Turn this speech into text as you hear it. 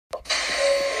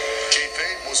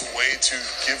was a way to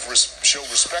show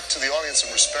respect to the audience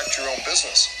and respect your own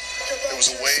business. It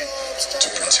was a way to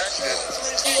protect it.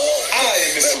 I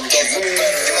am Mr. Richard Moon,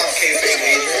 and I'm Kayfabe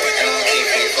Adrian, and I'm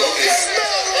Kayfabe Focus.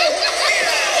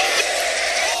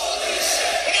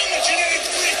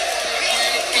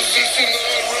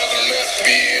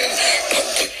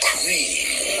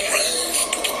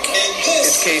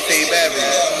 It's Kayfabe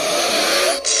Avenue.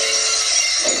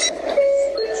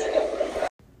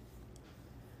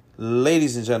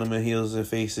 Ladies and gentlemen, heels and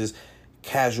faces,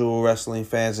 casual wrestling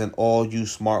fans, and all you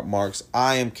smart marks,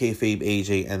 I am Kayfabe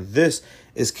AJ, and this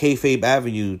is Kayfabe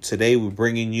Avenue. Today, we're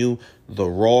bringing you the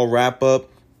Raw wrap-up.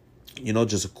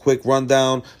 Just a quick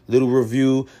rundown, little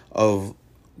review of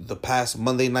the past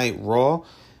Monday Night Raw.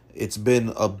 It's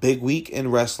been a big week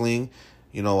in wrestling.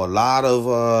 A lot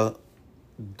of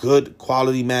good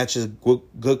quality matches,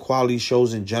 good quality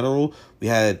shows in general. We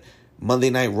had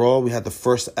Monday Night Raw. We had the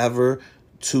first ever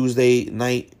Tuesday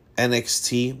night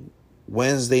NXT,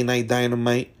 Wednesday night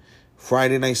Dynamite,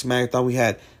 Friday night SmackDown. We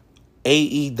had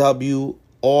AEW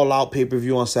All Out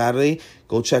pay-per-view on Saturday.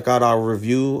 Go check out our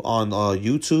review on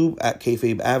YouTube at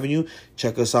Kayfabe Avenue.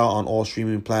 Check us out on all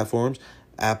streaming platforms,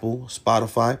 Apple,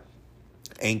 Spotify,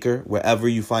 Anchor, wherever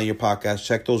you find your podcast.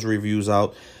 Check those reviews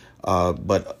out.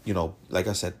 But like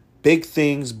I said, big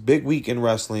things, big week in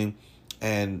wrestling,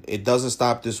 and it doesn't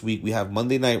stop this week. We have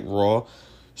Monday Night Raw.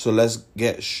 So let's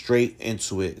get straight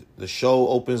into it. The show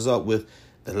opens up with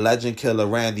the legend killer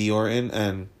Randy Orton,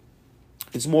 and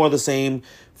it's more of the same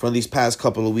from these past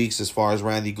couple of weeks as far as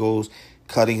Randy goes,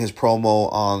 cutting his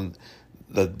promo on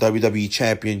the WWE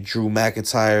champion Drew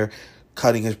McIntyre,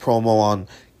 cutting his promo on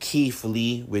Keith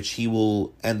Lee, which he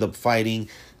will end up fighting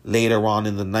later on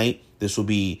in the night. This will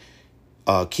be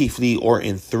Keith Lee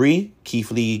Orton 3.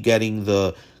 Keith Lee getting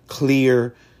the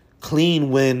clean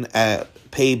win at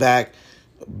Payback.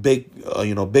 Big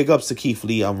ups to Keith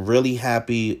Lee. I'm really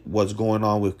happy what's going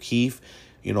on with Keith.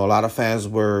 A lot of fans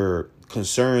were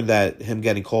concerned that him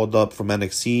getting called up from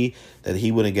NXT, that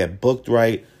he wouldn't get booked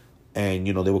right. And,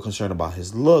 they were concerned about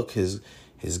his look, his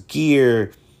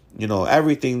gear,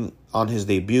 everything on his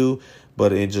debut.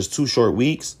 But in just 2 short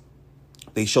weeks,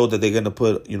 they showed that they're going to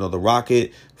put, the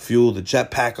rocket fuel, the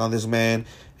jetpack on this man.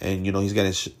 And, he's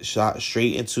getting shot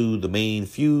straight into the main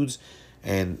feuds.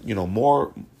 And,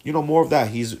 more of that.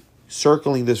 He's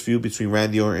circling this feud between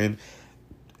Randy Orton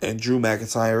and Drew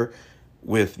McIntyre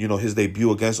with, his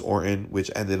debut against Orton,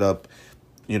 which ended up,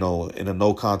 in a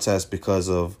no contest because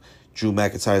of Drew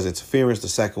McIntyre's interference. The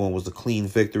second one was the clean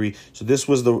victory. So this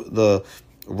was the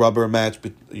rubber match,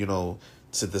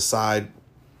 to decide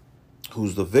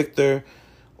who's the victor,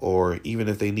 or even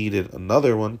if they needed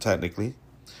another one, technically,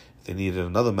 if they needed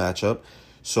another matchup.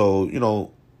 So,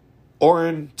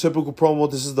 Orton, typical promo.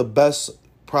 This is the best,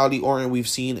 probably, Orton we've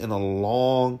seen in a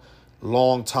long,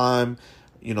 long time.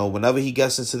 Whenever he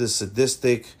gets into this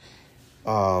sadistic,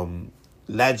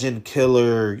 legend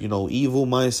killer, evil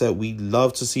mindset, we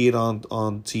love to see it on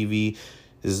TV.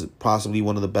 This is possibly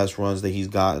one of the best runs that he's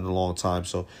got in a long time.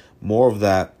 So more of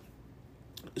that.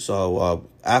 So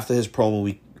after his promo,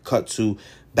 we cut to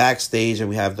backstage, and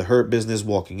we have the Hurt Business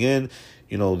walking in.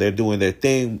 They're doing their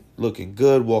thing, looking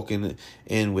good, walking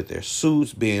in with their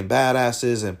suits, being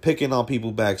badasses, and picking on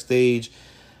people backstage.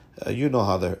 You know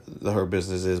how the Hurt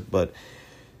Business is. But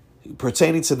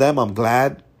pertaining to them, I'm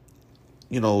glad.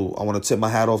 I want to tip my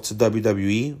hat off to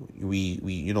WWE.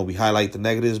 We highlight the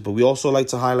negatives, but we also like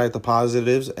to highlight the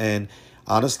positives. And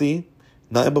honestly,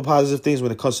 nothing but positive things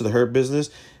when it comes to the Hurt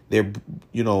Business. They're,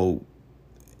 the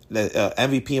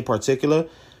MVP in particular,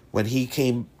 when he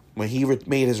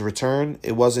made his return,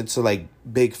 it wasn't to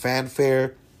big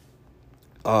fanfare.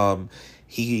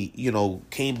 He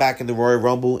came back in the Royal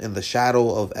Rumble in the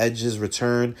shadow of Edge's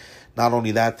return. Not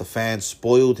only that, the fans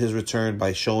spoiled his return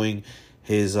by showing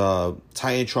his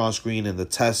Titantron screen in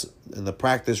the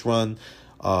practice run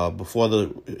before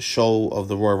the show of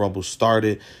the Royal Rumble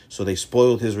started. So they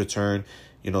spoiled his return.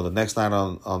 The next night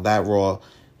on that Raw,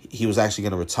 he was actually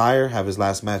going to retire, have his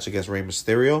last match against Rey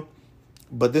Mysterio.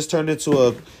 But this turned into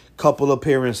a couple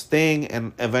appearance thing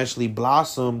and eventually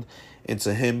blossomed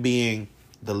into him being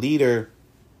the leader,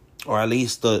 or at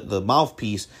least the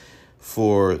mouthpiece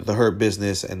for the Hurt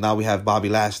Business. And now we have Bobby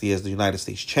Lashley as the United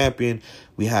States champion.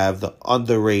 We have the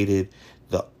underrated,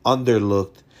 the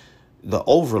underlooked, the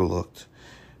overlooked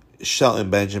Shelton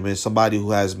Benjamin, somebody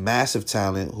who has massive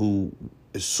talent, who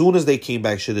as soon as they came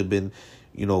back should have been,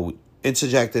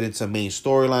 interjected into main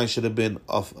storyline, should have been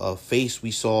a face we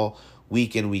saw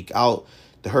week in, week out.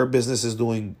 The Hurt Business is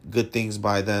doing good things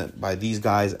by these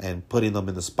guys and putting them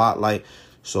in the spotlight.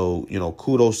 So,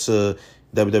 kudos to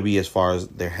WWE as far as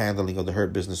their handling of the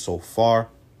Hurt Business so far.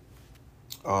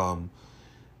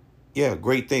 Yeah,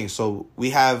 great thing. So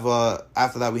we have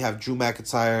after that we have Drew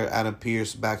McIntyre, Adam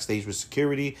Pearce backstage with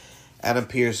security. Adam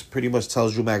Pearce pretty much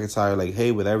tells Drew McIntyre like,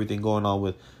 hey, with everything going on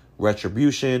with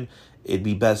Retribution, it'd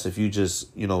be best if you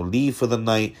just, leave for the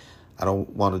night. I don't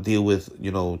want to deal with,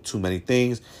 too many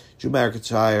things. Drew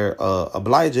McIntyre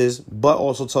obliges, but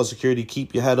also tells security,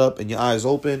 keep your head up and your eyes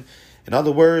open. In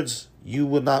other words, you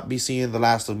will not be seeing the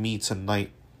last of me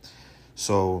tonight.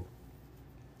 So,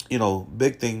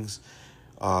 big things.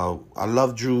 I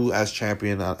love Drew as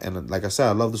champion, and like I said,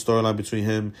 I love the storyline between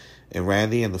him and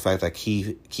Randy, and the fact that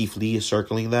Keith Lee is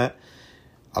circling that.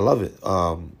 I love it.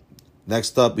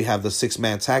 Next up, we have the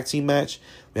 6-man tag team match.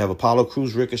 We have Apollo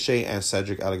Crews, Ricochet, and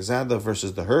Cedric Alexander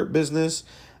versus the Hurt Business.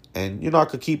 And I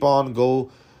could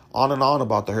go on and on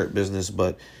about the Hurt Business,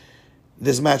 but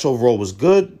this match overall was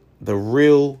good. The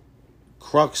real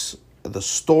crux, the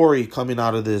story coming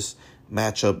out of this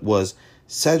matchup was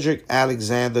Cedric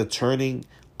Alexander turning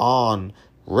on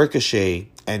Ricochet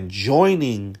and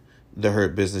joining the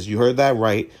Hurt Business. You heard that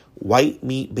right. White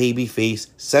meat babyface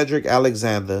Cedric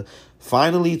Alexander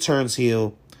finally turns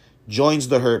heel, joins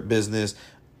the Hurt Business,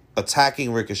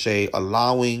 attacking Ricochet,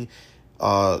 allowing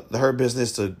the Hurt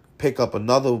Business to pick up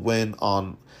another win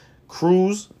on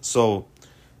Crews. So,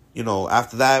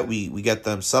 after that, we get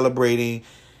them celebrating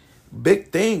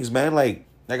big things, man. Like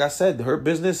I said, the Hurt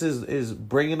Business is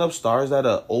bringing up stars that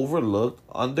are overlooked,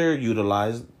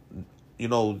 underutilized,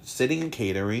 sitting and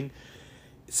catering.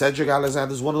 Cedric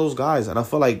Alexander is one of those guys. And I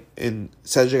feel like in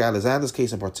Cedric Alexander's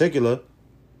case in particular,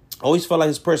 I always felt like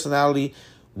his personality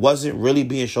wasn't really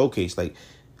being showcased. Like,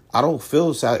 I don't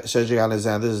feel Cedric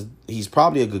Alexander, he's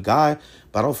probably a good guy,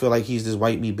 but I don't feel like he's this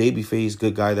white meat babyface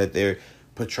good guy that they're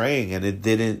portraying, and it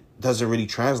doesn't really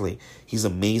translate. He's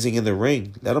amazing in the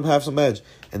ring. Let him have some edge,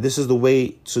 and this is the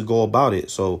way to go about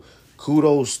it. So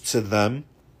kudos to them.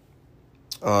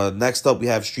 Next up, we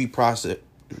have Street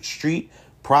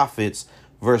Profits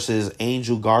versus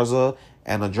Angel Garza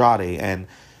and Andrade, and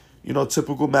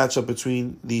typical matchup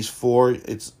between these four.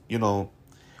 It's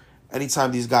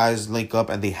anytime these guys link up,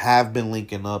 and they have been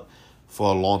linking up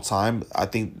for a long time, I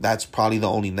think that's probably the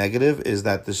only negative, is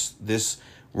that this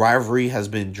rivalry has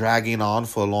been dragging on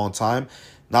for a long time.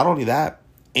 Not only that,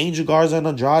 Angel Garza and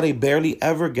Andrade barely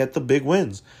ever get the big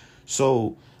wins.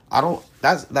 So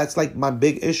that's like my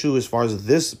big issue as far as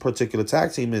this particular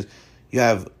tag team is. You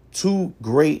have two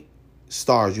great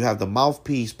stars. You have the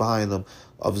mouthpiece behind them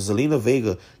of Zelina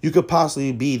Vega. You could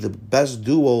possibly be the best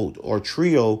duo or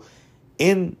trio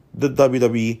in the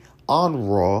WWE on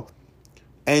Raw,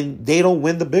 and they don't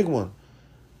win the big one.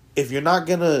 If you're not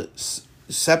going to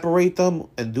separate them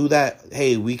and do that,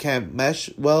 hey, we can't mesh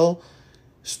well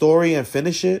story and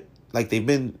finish it like they've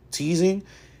been teasing,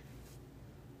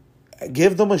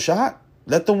 give them a shot.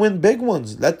 Let them win big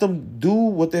ones. Let them do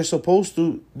what they're supposed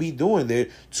to be doing. They're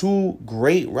two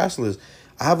great wrestlers.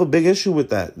 I have a big issue with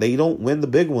that. They don't win the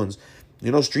big ones.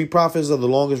 Street Profits are the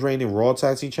longest reigning Raw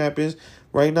Tag Team Champions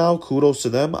right now. Kudos to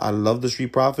them. I love the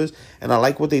Street Profits, and I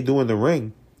like what they do in the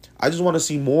ring. I just want to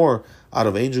see more out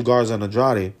of Angel Garza and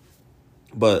Andrade.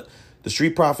 But the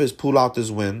Street Profits pull out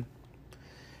this win.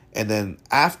 And then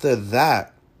after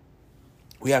that,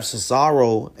 we have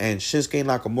Cesaro and Shinsuke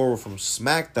Nakamura from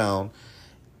SmackDown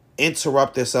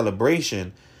interrupt their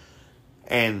celebration.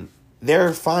 And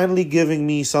they're finally giving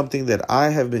me something that I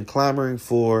have been clamoring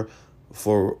for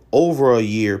over a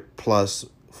year plus,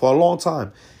 for a long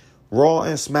time. Raw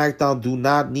and SmackDown do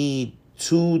not need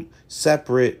two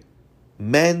separate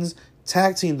men's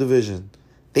tag team division.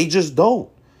 They just don't.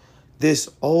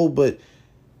 But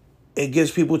it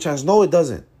gives people a chance. No, it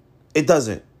doesn't. It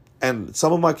doesn't. And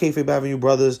some of my Kayfabe Avenue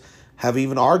brothers have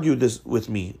even argued this with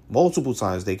me multiple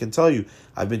times. They can tell you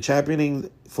I've been championing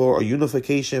for a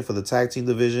unification for the tag team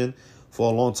division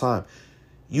for a long time.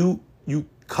 You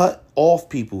cut off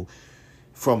people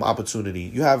from opportunity.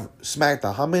 You have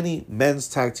SmackDown. How many men's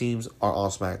tag teams are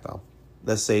on SmackDown?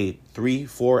 Let's say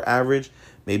 3-4 average,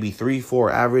 maybe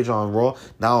 3-4 average on Raw.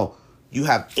 Now, you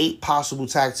have 8 possible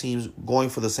tag teams going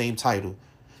for the same title.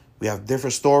 We have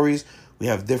different stories. We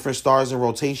have different stars in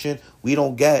rotation. We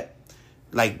don't get,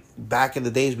 like back in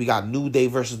the days, we got New Day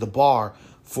versus The Bar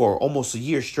for almost a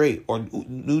year straight, or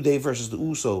New Day versus the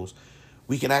Usos.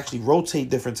 We can actually rotate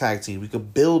different tag teams. We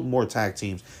could build more tag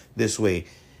teams this way.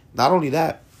 Not only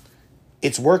that,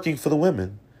 it's working for the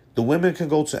women. The women can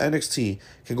go to NXT,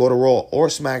 can go to Raw or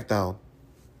SmackDown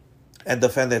and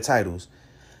defend their titles.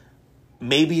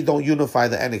 Maybe don't unify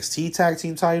the NXT tag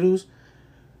team titles.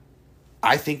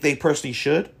 I think they personally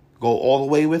should go all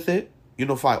the way with it.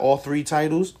 Unify all 3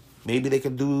 titles. Maybe they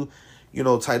can do,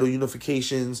 title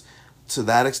unifications to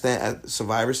that extent at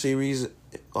Survivor Series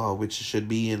which should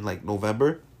be in like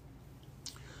November,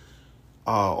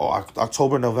 or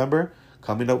October, November,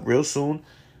 coming up real soon.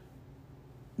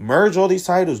 Merge all these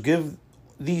titles. Give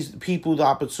these people the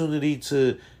opportunity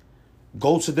to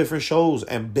go to different shows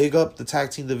and big up the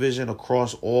tag team division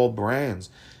across all brands.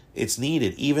 It's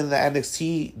needed. Even the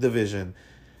NXT division.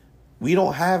 We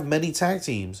don't have many tag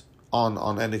teams on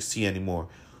NXT anymore.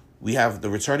 We have the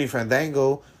returning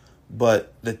Fandango,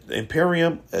 but the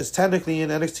Imperium is technically in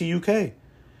NXT UK.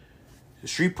 The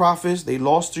Street Profits, they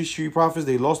lost 3 Street Profits.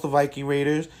 They lost the Viking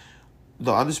Raiders.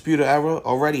 The Undisputed Era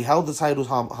already held the titles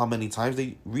how many times?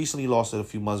 They recently lost it a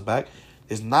few months back.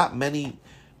 There's not many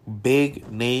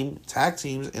big name tag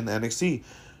teams in NXT.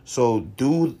 So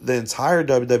do the entire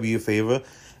WWE a favor.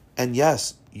 And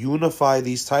yes, unify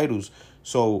these titles.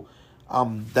 So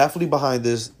I'm definitely behind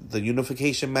this. The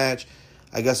unification match,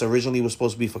 I guess originally was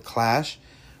supposed to be for Clash,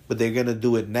 but they're going to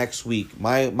do it next week.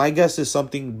 My guess is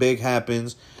something big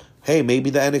happens. Hey, maybe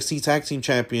the NXT Tag Team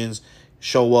Champions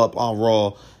show up on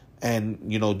Raw and,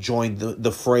 join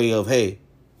the fray of, hey,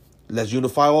 let's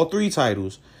unify all 3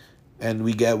 titles. And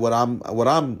we get what I'm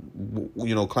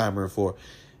clamoring for.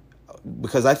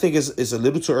 Because I think it's a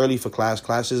little too early for Clash.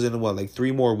 Clash is in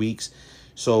 3 more weeks.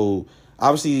 So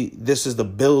obviously this is the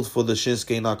build for the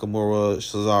Shinsuke Nakamura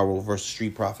Cesaro versus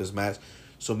Street Profits match.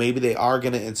 So maybe they are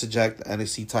going to interject the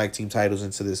NXT Tag Team titles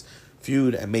into this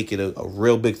feud and make it a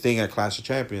real big thing at Clash of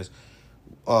Champions.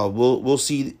 We'll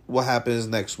see what happens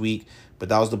next week, but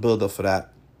that was the build up for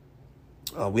that.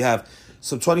 We have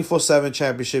some 24/7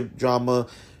 championship drama.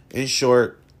 In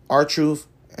short, R-Truth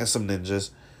and some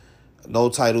ninjas. No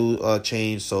title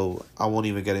change, so I won't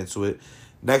even get into it.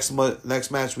 Next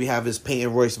match we have is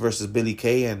Peyton Royce versus Billie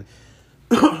Kay, and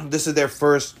this is their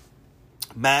first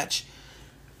match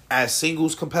as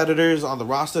singles competitors on the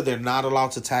roster. They're not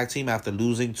allowed to tag team after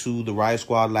losing to the Riot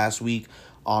Squad last week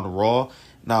on Raw.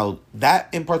 Now, that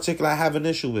in particular I have an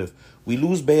issue with. We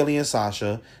lose Bayley and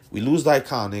Sasha. We lose the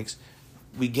Iconics.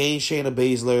 We gain Shayna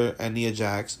Baszler and Nia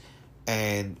Jax.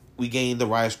 And we gain the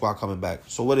Riot Squad coming back.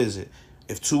 So what is it?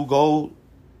 If 2 go,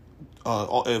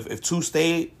 if 2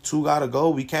 stay, 2 gotta go.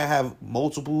 We can't have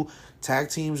multiple tag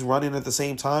teams running at the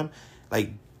same time.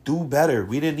 Do better.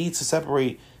 We didn't need to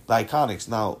separate the Iconics.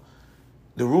 Now,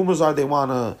 the rumors are they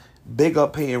want to big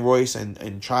up Peyton Royce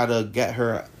and try to get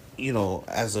her,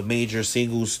 as a major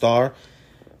singles star.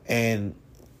 And,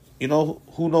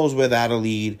 who knows where that'll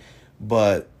lead.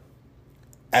 But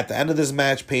at the end of this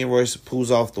match, Peyton Royce pulls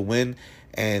off the win,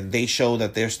 and they show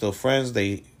that they're still friends.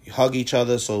 They hug each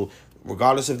other, so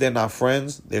regardless if they're not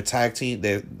friends, they're tag team.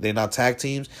 They're not tag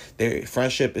teams. Their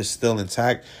friendship is still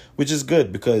intact, which is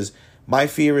good because my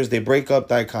fear is they break up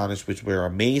the Iconics, which were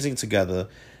amazing together,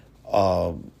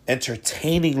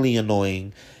 entertainingly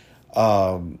annoying.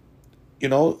 I'm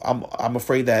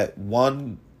afraid that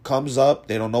one comes up,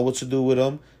 they don't know what to do with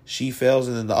them. She fails,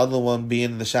 and then the other one,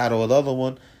 being in the shadow of the other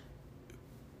one,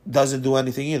 doesn't do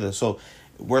anything either. So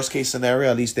worst case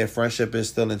scenario, at least their friendship is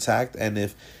still intact. And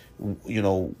if,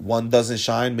 one doesn't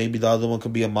shine, maybe the other one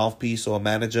could be a mouthpiece or a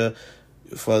manager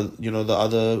for, the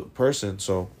other person.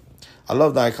 So I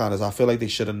love the Iconics. I feel like they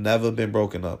should have never been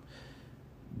broken up.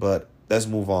 But let's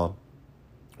move on.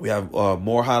 We have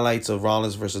more highlights of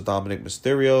Rollins versus Dominic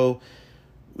Mysterio.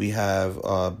 We have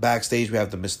backstage, we have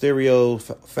the Mysterio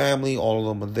family. All of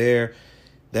them are there.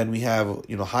 Then we have,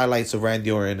 highlights of Randy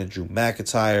Orton and Drew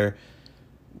McIntyre.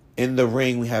 In the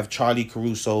ring, we have Charlie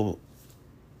Caruso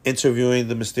interviewing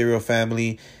the Mysterio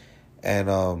family.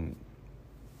 And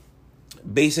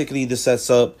basically this sets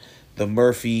up the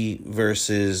Murphy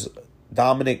versus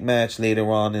Dominic match later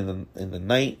on in the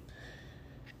night.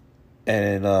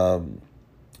 And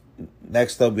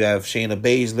next up, we have Shayna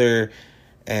Baszler.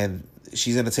 And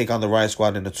she's going to take on the Riot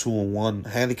Squad in a 2-on-1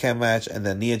 handicap match. And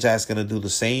then Nia Jax going to do the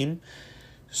same.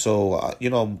 So,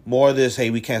 more of this, hey,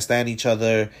 we can't stand each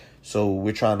other, so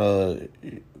we're trying to,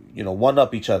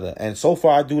 one-up each other. And so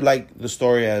far, I do like the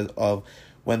story of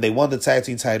when they won the tag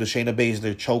team title, Shayna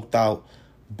Baszler choked out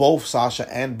both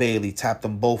Sasha and Bayley, tapped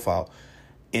them both out.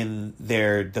 In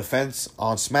their defense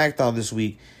on SmackDown this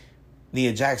week,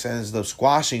 Nia Jax ends up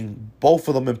squashing both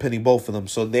of them and pinning both of them.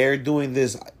 So they're doing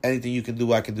this, anything you can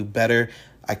do, I can do better.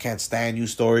 I can't stand you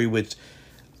story, which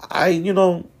I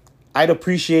do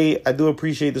appreciate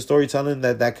the storytelling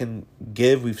that can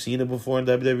give. We've seen it before in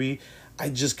WWE. I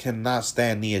just cannot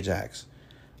stand Nia Jax.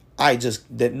 Nothing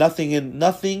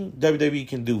WWE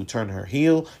can do. Turn her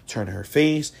heel, turn her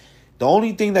face. The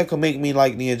only thing that can make me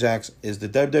like Nia Jax is the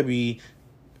WWE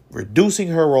reducing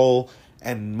her role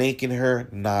and making her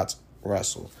not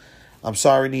wrestle. I'm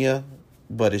sorry, Nia,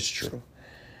 but it's true.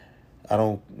 I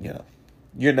don't.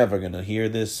 you're never going to hear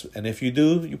this. And if you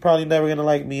do, you're probably never going to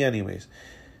like me anyways.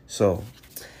 So,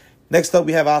 next up,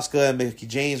 we have Asuka and Mickie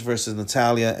James versus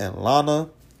Natalya and Lana.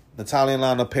 Natalya and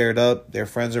Lana paired up. They're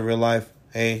friends in real life.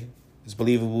 Hey, it's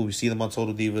believable. We see them on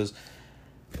Total Divas.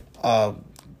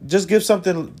 Just give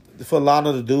something for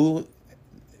Lana to do,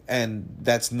 and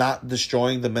that's not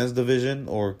destroying the men's division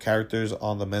or characters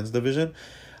on the men's division.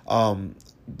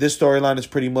 This storyline is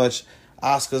pretty much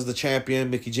Asuka's the champion,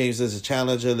 Mickie James is a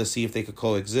challenger. Let's see if they could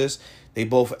coexist. They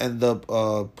both end up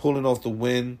pulling off the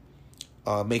win,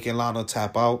 making Lana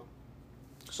tap out.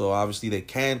 So obviously they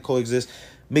can coexist.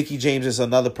 Mickie James is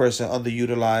another person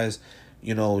underutilized.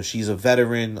 You know, she's a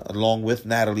veteran along with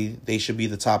Natalie. They should be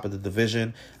the top of the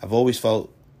division. I've always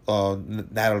felt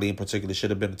Natalie in particular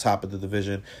should have been the top of the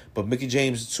division. But Mickie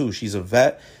James, too, she's a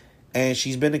vet. And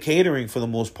she's been in catering for the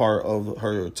most part of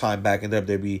her time back in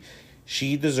WWE.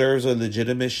 She deserves a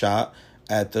legitimate shot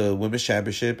at the Women's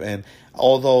Championship. And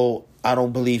although I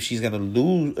don't believe she's going to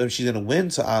lose, or she's going to win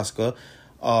to Asuka,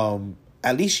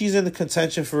 at least she's in the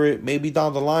contention for it. Maybe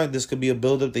down the line, this could be a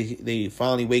build-up. They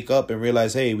finally wake up and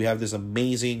realize, hey, we have this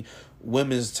amazing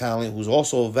women's talent who's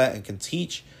also a vet and can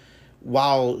teach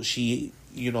while she,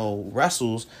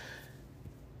 wrestles.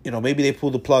 Maybe they pull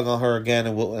the plug on her again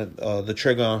and we'll the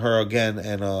trigger on her again,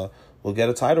 and we'll get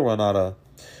a title run out of.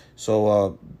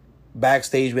 So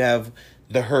backstage we have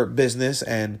the Hurt Business,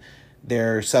 and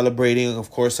they're celebrating,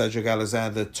 of course, Cedric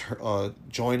Alexander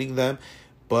joining them.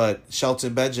 But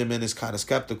Shelton Benjamin is kind of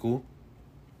skeptical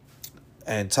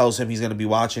and tells him he's going to be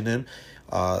watching him.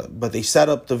 But they set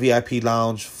up the VIP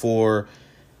lounge for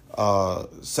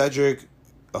Cedric,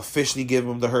 officially give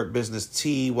him the Hurt Business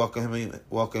tea,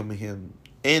 welcome him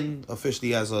in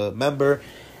officially as a member.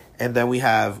 And then we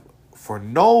have, for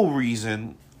no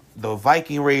reason, the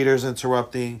Viking Raiders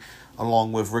interrupting,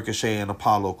 along with Ricochet and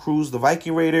Apollo Crews. The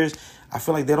Viking Raiders, I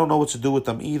feel like they don't know what to do with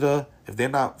them either. If they're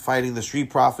not fighting the Street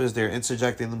Profits, they're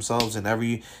interjecting themselves in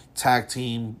every tag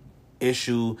team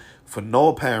issue for no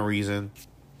apparent reason.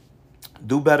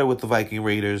 Do better with the Viking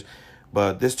Raiders.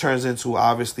 But this turns into,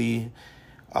 obviously,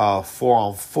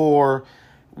 4-on-4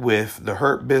 with the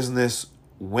Hurt Business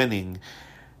winning.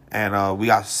 And we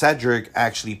got Cedric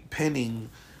actually pinning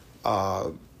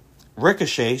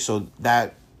Ricochet. So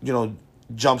that,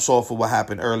 jumps off of what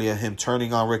happened earlier, him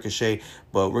turning on Ricochet,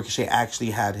 but Ricochet actually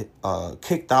had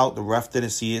kicked out. The ref didn't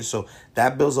see it, so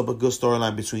that builds up a good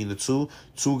storyline between the two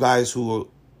guys who are,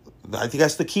 I think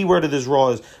that's the key word of this Raw,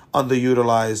 is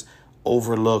underutilized,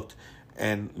 overlooked,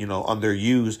 and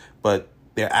underused, but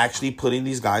they're actually putting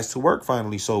these guys to work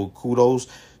finally. So kudos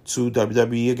to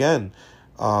WWE again.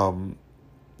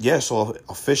 So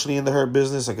officially in the Hurt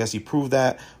Business, I guess he proved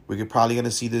that. We're probably going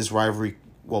to see this rivalry.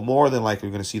 Well, more than likely,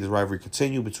 we're going to see the rivalry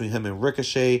continue between him and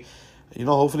Ricochet.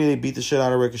 Hopefully they beat the shit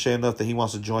out of Ricochet enough that he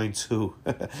wants to join too.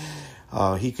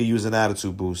 He could use an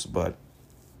attitude boost. But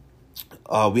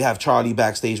we have Charlie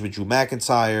backstage with Drew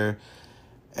McIntyre.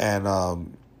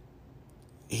 And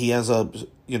he ends up,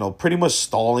 pretty much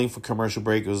stalling for commercial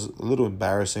break. It was a little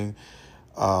embarrassing.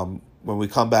 When we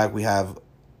come back, we have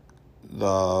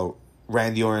the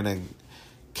Randy Orton and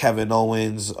Kevin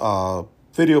Owens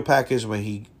video package when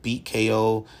he beat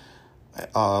KO,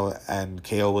 and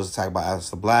KO was attacked by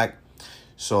Aleister Black.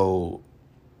 So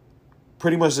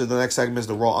pretty much the next segment is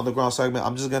the Raw Underground segment.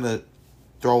 I'm just gonna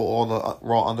throw all the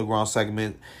Raw Underground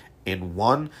segment in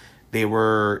one. They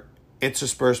were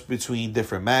interspersed between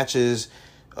different matches,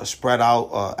 spread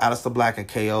out. Aleister Black and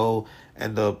KO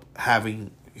end up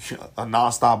having a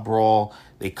nonstop brawl.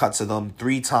 They cut to them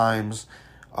 3 times.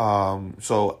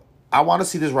 So I want to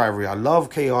see this rivalry. I love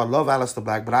KO. I love Aleister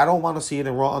Black, but I don't want to see it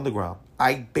in Raw Underground.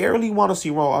 I barely want to see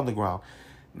Raw Underground.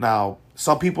 Now,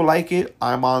 some people like it.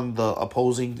 I'm on the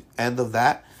opposing end of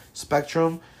that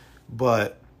spectrum.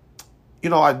 But,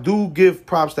 I do give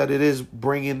props that it is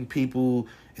bringing people.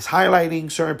 It's highlighting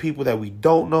certain people that we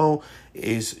don't know.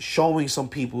 Is showing some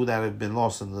people that have been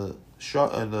lost in the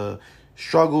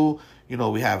struggle.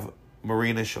 We have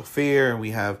Marina Shafir, and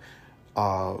we have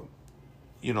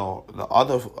the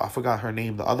other, I forgot her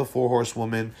name, the other 4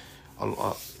 horsewomen,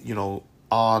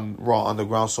 on Raw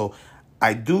Underground. So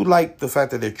I do like the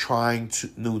fact that they're trying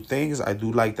new things. I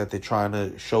do like that they're trying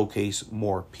to showcase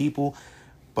more people.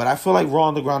 But I feel like Raw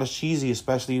Underground is cheesy,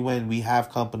 especially when we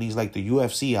have companies like the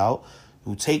UFC out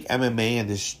who take MMA and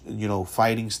this,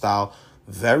 fighting style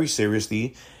very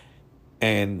seriously.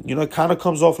 And, it kind of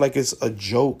comes off like it's a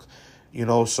joke,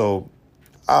 so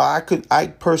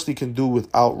I personally can do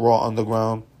without Raw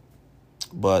Underground,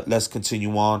 but let's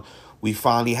continue on. We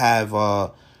finally have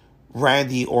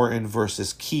Randy Orton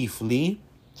versus Keith Lee,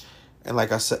 and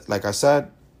like I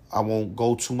said, I won't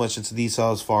go too much into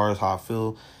detail as far as how I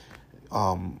feel.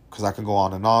 because I can go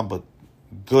on and on, but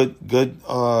good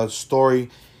story.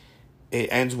 It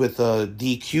ends with a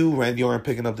DQ. Randy Orton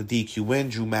picking up the DQ win.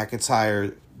 Drew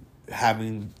McIntyre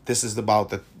this is about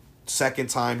the second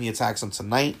time he attacks him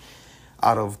tonight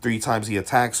out of 3 times he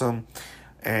attacks him.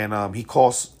 And he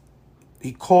costs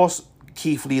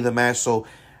Keith Lee the match. So,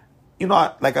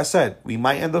 like I said, we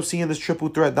might end up seeing this triple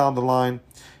threat down the line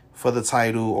for the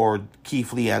title, or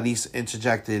Keith Lee at least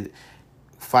interjected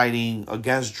fighting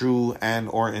against Drew and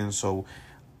Orton. So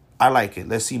I like it.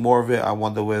 Let's see more of it. I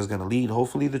wonder where it's going to lead.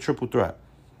 Hopefully the triple threat.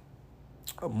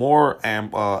 More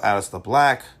Aleister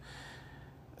Black.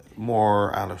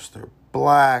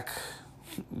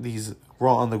 These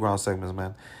Raw Underground segments,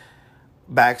 man.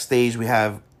 Backstage, we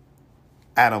have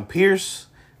Adam Pearce,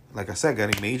 like I said,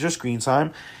 getting major screen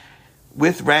time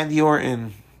with Randy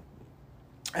Orton.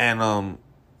 And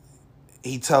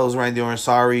he tells Randy Orton,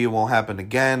 sorry, it won't happen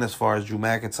again, as far as Drew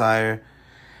McIntyre.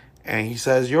 And he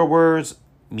says, your words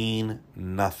mean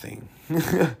nothing.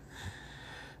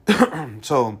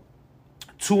 So,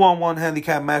 2-on-1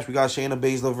 handicap match. We got Shayna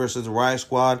Baszler versus the Riot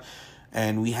Squad.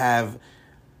 And we have,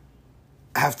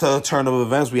 after a turn of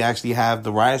events, we actually have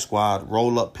the Riot Squad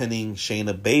roll up pinning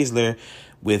Shayna Baszler,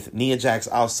 with Nia Jax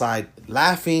outside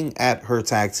laughing at her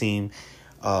tag team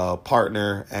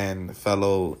partner and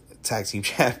fellow tag team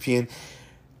champion.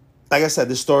 Like I said,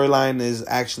 this storyline is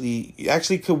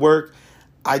actually could work.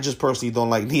 I just personally don't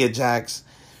like Nia Jax.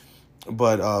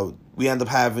 But we end up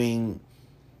having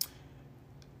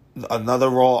another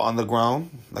Raw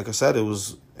Underground. Like I said, it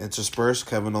was interspersed.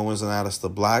 Kevin Owens and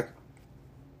Aleister Black.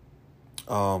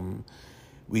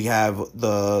 We have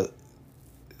the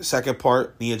second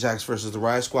part, Nia Jax versus the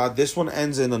Riot Squad. This one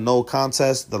ends in a no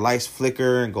contest. The lights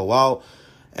flicker and go out.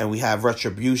 And we have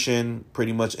Retribution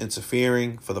pretty much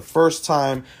interfering. For the first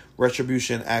time,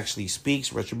 Retribution actually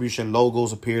speaks. Retribution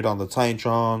logos appeared on the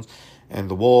Titantrons and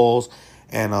the walls.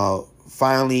 And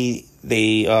finally,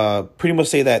 they pretty much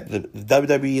say that the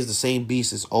WWE is the same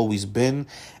beast it's always been,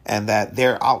 and that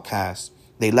they're outcasts.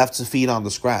 They left to feed on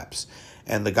the scraps.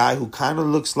 And the guy who kind of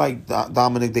looks like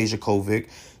Dominic Dijakovic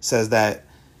says that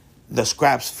the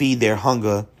scraps feed their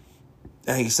hunger.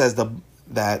 And he says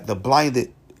that the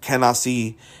blinded cannot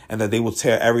see, and that they will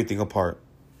tear everything apart,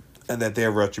 and that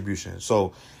they're Retribution.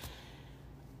 So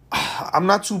I'm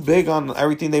not too big on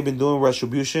everything they've been doing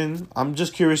Retribution. I'm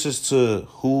just curious as to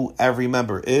who every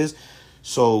member is.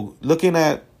 So looking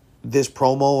at this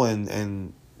promo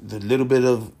and the little bit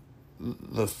of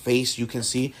the face you can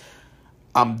see,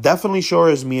 I'm definitely sure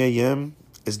it's Mia Yim,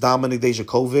 it's Dominic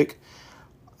Dijakovic,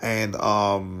 and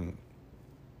I'm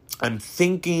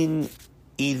thinking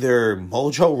either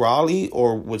Mojo Rawley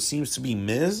or what seems to be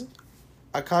Miz.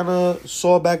 I kind of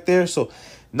saw back there. So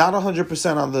not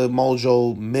 100% on the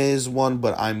Mojo Miz one,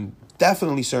 but I'm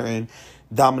definitely certain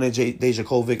Dominic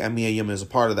Dijakovic and Mia Yim is a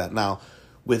part of that. Now,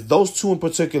 with those two in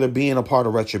particular being a part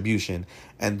of Retribution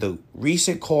and the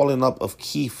recent calling up of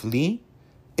Keith Lee,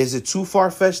 is it too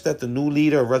far-fetched that the new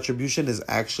leader of Retribution is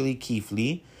actually Keith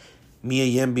Lee? Mia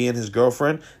Yim being his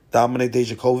girlfriend, Dominic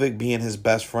Dijakovic being his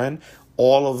best friend,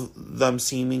 all of them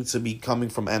seeming to be coming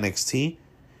from NXT.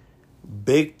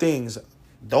 Big things.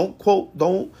 Don't quote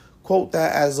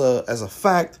that as a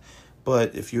fact,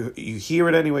 but if you hear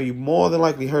it anyway, you more than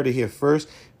likely heard it here first.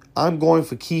 I'm going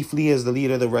for Keith Lee as the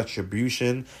leader of the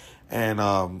Retribution, and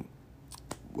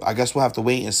I guess we'll have to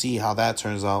wait and see how that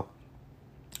turns out.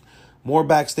 More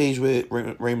backstage with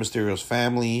Rey Mysterio's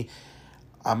family.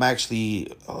 I'm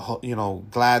actually,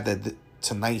 glad that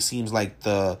tonight seems like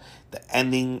the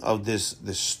ending of this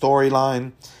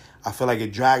storyline. I feel like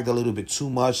it dragged a little bit too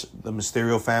much, the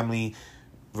Mysterio family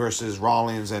versus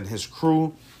Rollins and his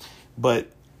crew.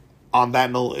 But on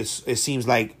that note, it seems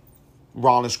like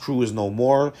Rollins' crew is no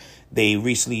more. They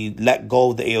recently let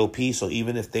go of the AOP, so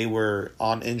even if they were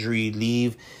on injury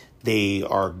leave, they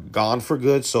are gone for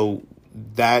good. So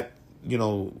that,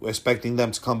 expecting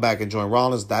them to come back and join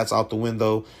Rollins, that's out the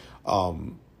window.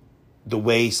 The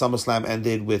way SummerSlam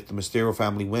ended with the Mysterio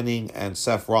family winning and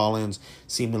Seth Rollins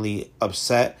seemingly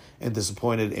upset and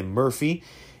disappointed in Murphy,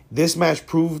 this match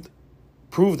proved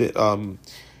it.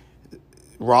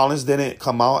 Rollins didn't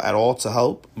come out at all to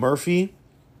help Murphy.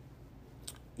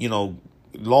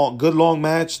 Good long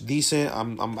match, decent.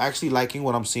 I'm actually liking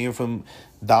what I'm seeing from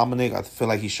Dominic. I feel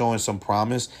like he's showing some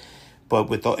promise. But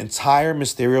with the entire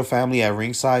Mysterio family at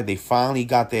ringside, they finally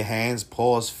got their hands,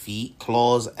 paws, feet,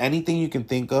 claws, anything you can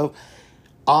think of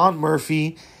on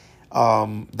Murphy.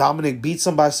 Dominic beats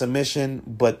him by submission,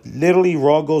 but literally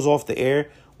Raw goes off the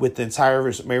air with the entire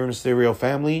Rey Mysterio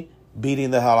family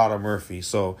beating the hell out of Murphy.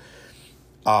 So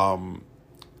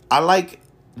I like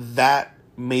that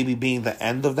maybe being the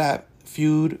end of that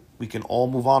feud We can all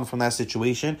move on from that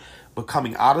situation. But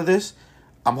coming out of this,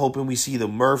 I'm hoping we see the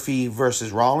Murphy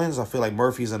versus Rollins. I feel like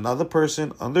Murphy's another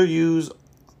person underutilized.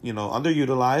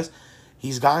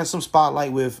 He's gotten some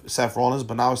spotlight with Seth Rollins,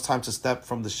 but now it's time to step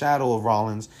from the shadow of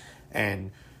Rollins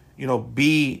and,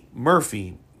 be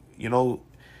Murphy.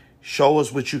 Show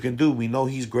us what you can do. We know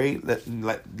he's great.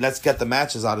 Let's get the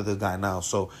matches out of this guy now.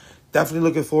 So definitely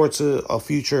looking forward to a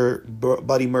future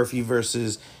Buddy Murphy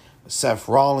versus Seth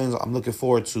Rollins. I'm looking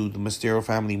forward to the Mysterio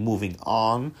family moving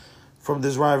on from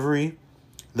this rivalry.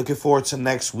 Looking forward to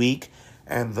next week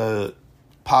and the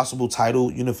possible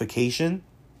title unification.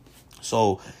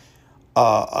 So,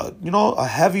 a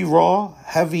heavy Raw,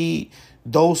 heavy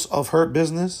dose of Hurt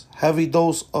Business, heavy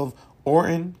dose of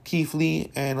Orton, Keith Lee,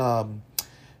 and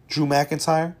Drew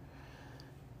McIntyre.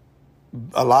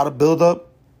 A lot of build-up.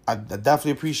 I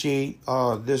definitely appreciate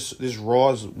this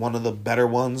Raw is one of the better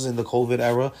ones in the COVID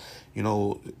era.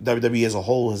 WWE as a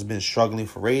whole has been struggling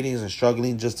for ratings and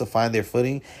struggling just to find their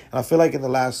footing. And I feel like in the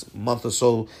last month or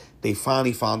so, they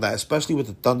finally found that, especially with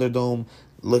the Thunderdome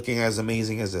looking as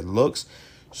amazing as it looks.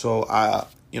 So,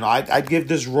 I'd give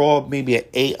this Raw maybe an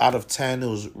 8 out of 10. It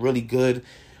was really good.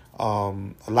 A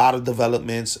lot of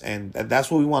developments, and that's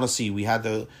what we want to see. We had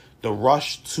the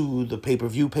rush to the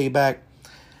pay-per-view Payback,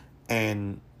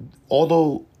 and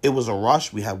although it was a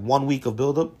rush, we had 1 week of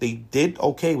build-up. They did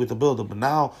okay with the build-up, but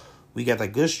now we got that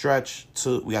good stretch.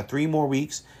 We got 3 more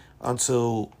weeks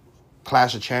until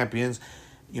Clash of Champions.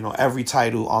 Every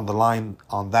title on the line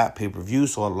on that pay-per-view,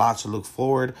 so a lot to look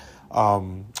forward.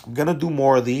 I'm going to do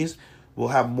more of these. We'll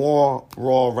have more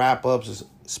Raw wrap-ups,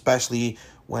 especially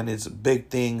when it's big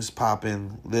things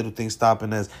popping, little things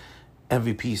stopping, as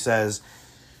MVP says.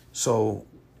 So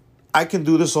I can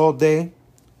do this all day.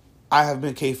 I have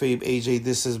been Kayfabe AJ.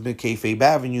 This has been Kayfabe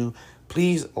Avenue.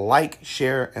 Please like,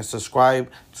 share, and subscribe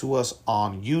to us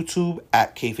on YouTube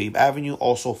at Kayfabe Avenue.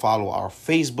 Also follow our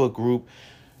Facebook group.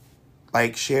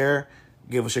 Like, share,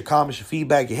 give us your comments, your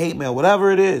feedback, your hate mail,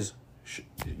 whatever it is.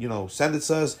 Send it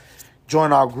to us.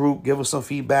 Join our group. Give us some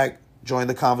feedback. Join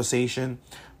the conversation.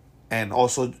 And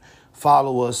also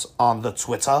follow us on the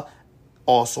Twitter.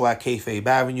 Also at Kayfabe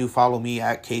Avenue. Follow me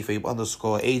at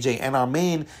Kayfabe_AJ. And our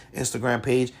main Instagram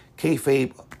page,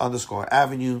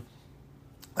 Kayfabe_Avenue.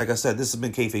 Like I said, this has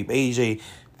been Kayfabe AJ.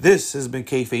 This has been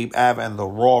Kayfabe Av and the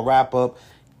Raw wrap-up.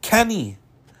 Kenny,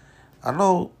 I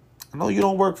know you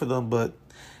don't work for them, but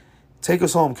take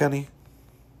us home, Kenny.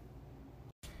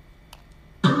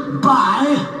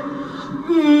 Bye.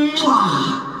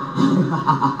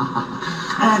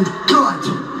 And good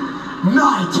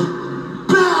night,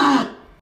 bad.